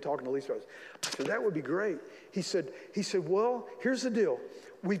been talking to Lisa. I said, that would be great. He said, well, here's the deal.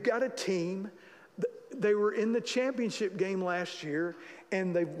 We've got a team. They were in the championship game last year,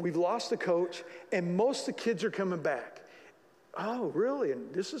 and we've lost the coach, and most of the kids are coming back. Oh, really?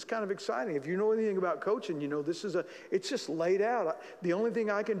 And this is kind of exciting. If you know anything about coaching, it's just laid out. The only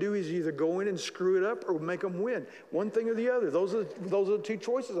thing I can do is either go in and screw it up or make them win. One thing or the other. Those are the two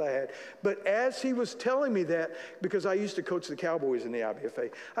choices I had. But as he was telling me that, because I used to coach the Cowboys in the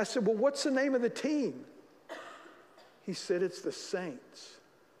IBFA, I said, well, what's the name of the team? He said, it's the Saints.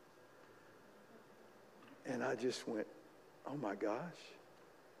 And I just went, oh my gosh.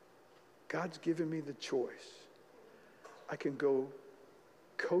 God's given me the choice. I can go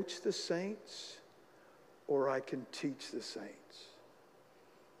coach the Saints, or I can teach the Saints.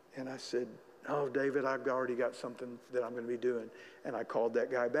 And I said, oh, David, I've already got something that I'm going to be doing. And I called that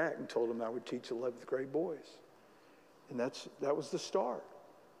guy back and told him I would teach 11th grade boys. And that was the start.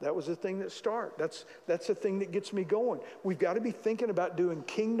 That was the thing that started. That's the thing that gets me going. We've got to be thinking about doing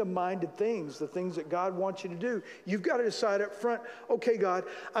kingdom-minded things, the things that God wants you to do. You've got to decide up front, okay, God,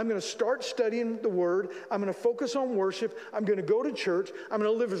 I'm going to start studying the Word. I'm going to focus on worship. I'm going to go to church. I'm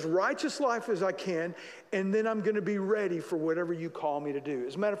going to live as righteous life as I can, and then I'm going to be ready for whatever you call me to do.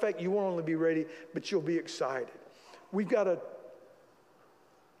 As a matter of fact, you won't only be ready, but you'll be excited. We've got to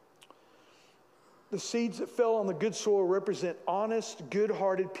The seeds that fell on the good soil represent honest,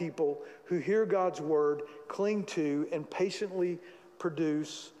 good-hearted people who hear God's word, cling to, and patiently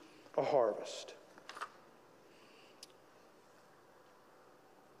produce a harvest.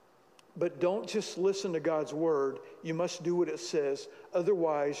 But don't just listen to God's word. You must do what it says.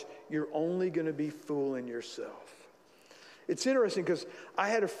 Otherwise, you're only going to be fooling yourself. It's interesting because I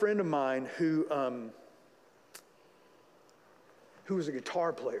had a friend of mine who was a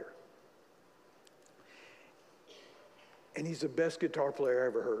guitar player. And he's the best guitar player I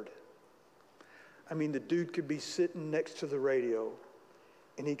ever heard. I mean, the dude could be sitting next to the radio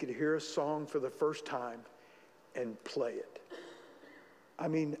and he could hear a song for the first time and play it. I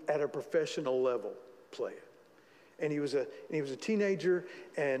mean, at a professional level, play it. And he was a teenager,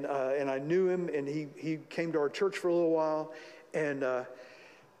 and I knew him, and he came to our church for a little while. And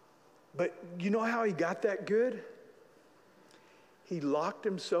but you know how he got that good? He locked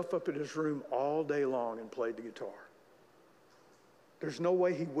himself up in his room all day long and played the guitar. There's no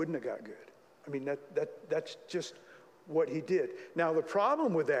way he wouldn't have got good. I mean, that's just what he did. Now, the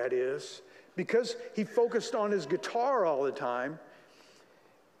problem with that is, because he focused on his guitar all the time,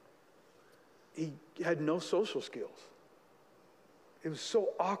 he had no social skills. It was so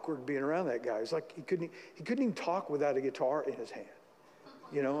awkward being around that guy. It's like he couldn't even talk without a guitar in his hand.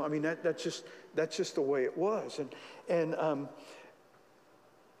 You know, I mean, that's just the way it was. And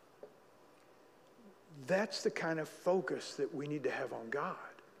that's the kind of focus that we need to have on God.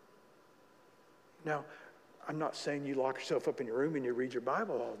 Now, I'm not saying you lock yourself up in your room and you read your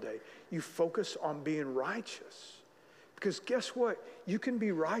Bible all day. You focus on being righteous. Because guess what? You can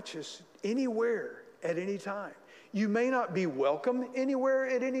be righteous anywhere at any time. You may not be welcome anywhere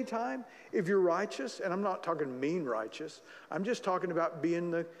at any time if you're righteous. And I'm not talking mean righteous. I'm just talking about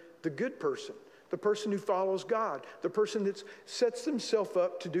being the good person, the person who follows God, the person that sets themselves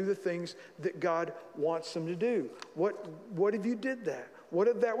up to do the things that God wants them to do. What if you did that? What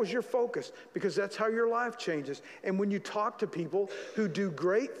if that was your focus? Because that's how your life changes. And when you talk to people who do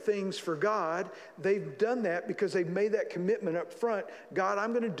great things for God, they've done that because they've made that commitment up front. God,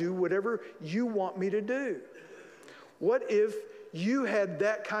 I'm going to do whatever you want me to do. What if you had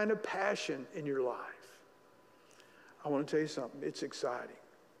that kind of passion in your life? I want to tell you something. It's exciting.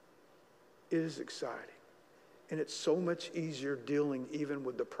 It is exciting. And it's so much easier dealing even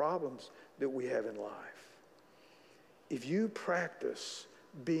with the problems that we have in life. If you practice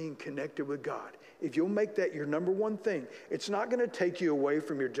being connected with God, if you'll make that your number one thing, it's not going to take you away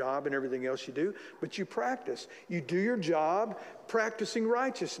from your job and everything else you do, but you practice. You do your job practicing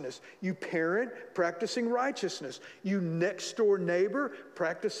righteousness. You parent practicing righteousness. You next door neighbor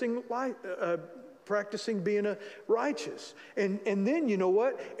practicing being a righteous. And then you know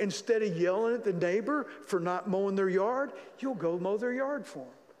what? Instead of yelling at the neighbor for not mowing their yard, you'll go mow their yard for them.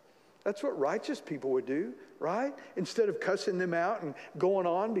 That's what righteous people would do, right? Instead of cussing them out and going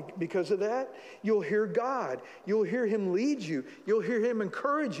on because of that, you'll hear God. You'll hear him lead you. You'll hear him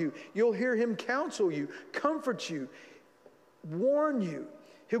encourage you. You'll hear him counsel you, comfort you, warn you.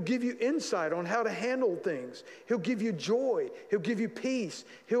 He'll give you insight on how to handle things. He'll give you joy. He'll give you peace.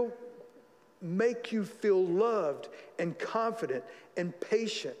 He'll make you feel loved and confident and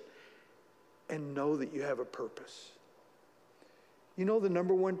patient and know that you have a purpose. You know, the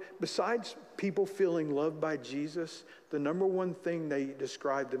number one, besides people feeling loved by Jesus, the number one thing they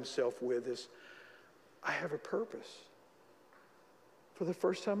describe themselves with is, I have a purpose. For the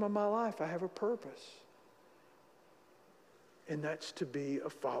first time in my life, I have a purpose. And that's to be a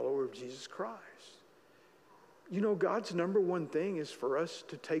follower of Jesus Christ. You know, God's number one thing is for us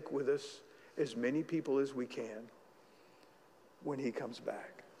to take with us as many people as we can when he comes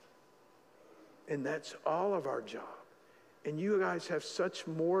back. And that's all of our job. And you guys have such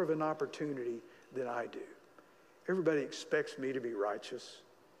more of an opportunity than I do. Everybody expects me to be righteous.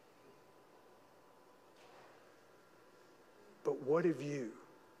 But what if you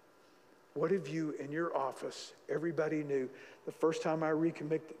in your office, everybody knew the first time I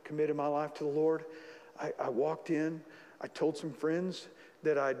committed my life to the Lord, I walked in, I told some friends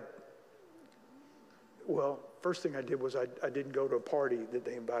that first thing I did was I didn't go to a party that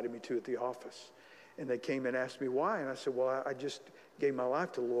they invited me to at the office. And they came and asked me why. And I said, well, I just gave my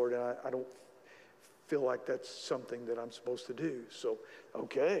life to the Lord, and I don't feel like that's something that I'm supposed to do. So,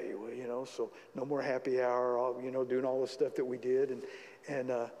 okay, well, you know, so no more happy hour, you know, doing all the stuff that we did.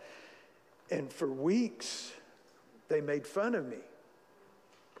 And for weeks, they made fun of me.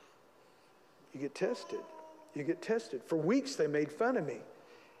 You get tested. For weeks, they made fun of me.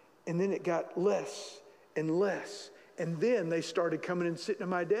 And then it got less and less. And then they started coming and sitting at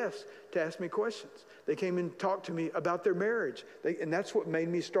my desk to ask me questions. They came and talked to me about their marriage. And that's what made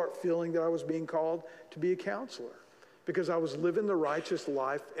me start feeling that I was being called to be a counselor. because I was living the righteous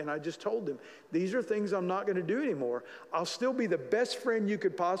life, and I just told them, these are things I'm not going to do anymore. I'll still be the best friend you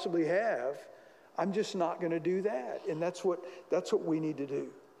could possibly have. I'm just not going to do that. And that's what we need to do.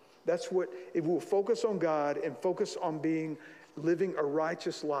 That's what, if we'll focus on God and focus on living a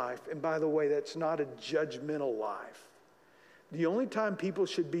righteous life, and by the way, that's not a judgmental life. The only time people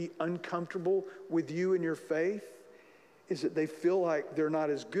should be uncomfortable with you and your faith is that they feel like they're not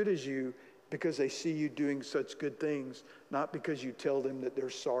as good as you because they see you doing such good things, not because you tell them that they're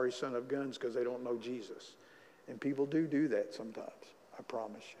sorry son of guns because they don't know Jesus. And people do that sometimes, I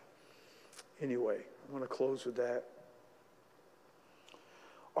promise you. Anyway, I'm going to close with that.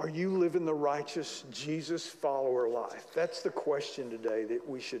 Are you living the righteous Jesus follower life? That's the question today that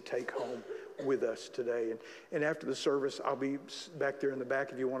we should take home with us today. And after the service, I'll be back there in the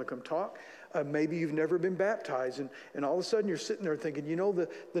back if you want to come talk. Maybe you've never been baptized, and all of a sudden you're sitting there thinking, you know,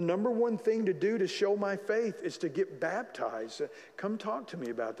 the number one thing to do to show my faith is to get baptized. Come talk to me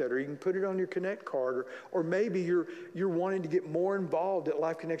about that, or you can put it on your Connect card, or maybe you're wanting to get more involved at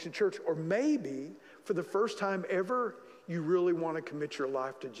Life Connection Church, or maybe for the first time ever, you really want to commit your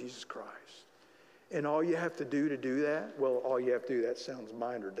life to Jesus Christ. And all you have to do that, well, all you have to do, that sounds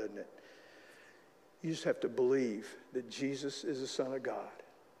minor, doesn't it? You just have to believe that Jesus is the Son of God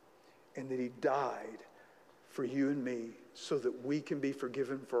and that he died for you and me so that we can be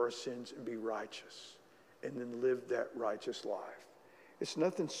forgiven for our sins and be righteous and then live that righteous life. It's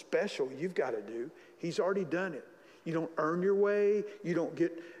nothing special you've got to do. He's already done it. You don't earn your way. You don't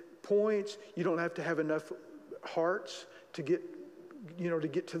get points. You don't have to have enough hearts to get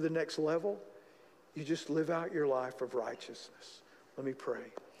to the next level. You just live out your life of righteousness. Let me pray.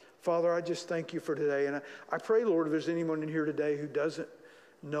 Father, I just thank you for today. And I pray, Lord, if there's anyone in here today who doesn't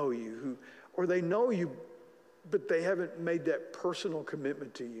know you, or they know you, but they haven't made that personal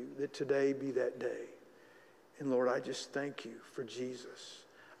commitment to you, that today be that day. And Lord, I just thank you for Jesus.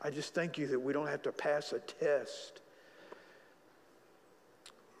 I just thank you that we don't have to pass a test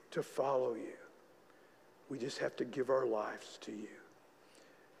to follow you. We just have to give our lives to you.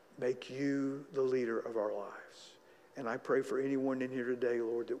 Make you the leader of our lives. And I pray for anyone in here today,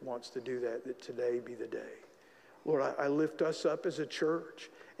 Lord, that wants to do that today be the day. Lord, I lift us up as a church,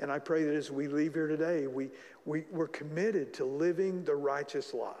 and I pray that as we leave here today, we're committed to living the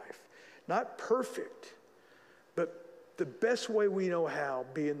righteous life. Not perfect, but the best way we know how,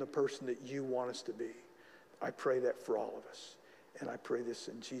 being the person that you want us to be. I pray that for all of us. And I pray this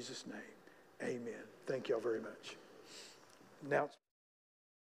in Jesus' name. Amen. Thank y'all very much. Now.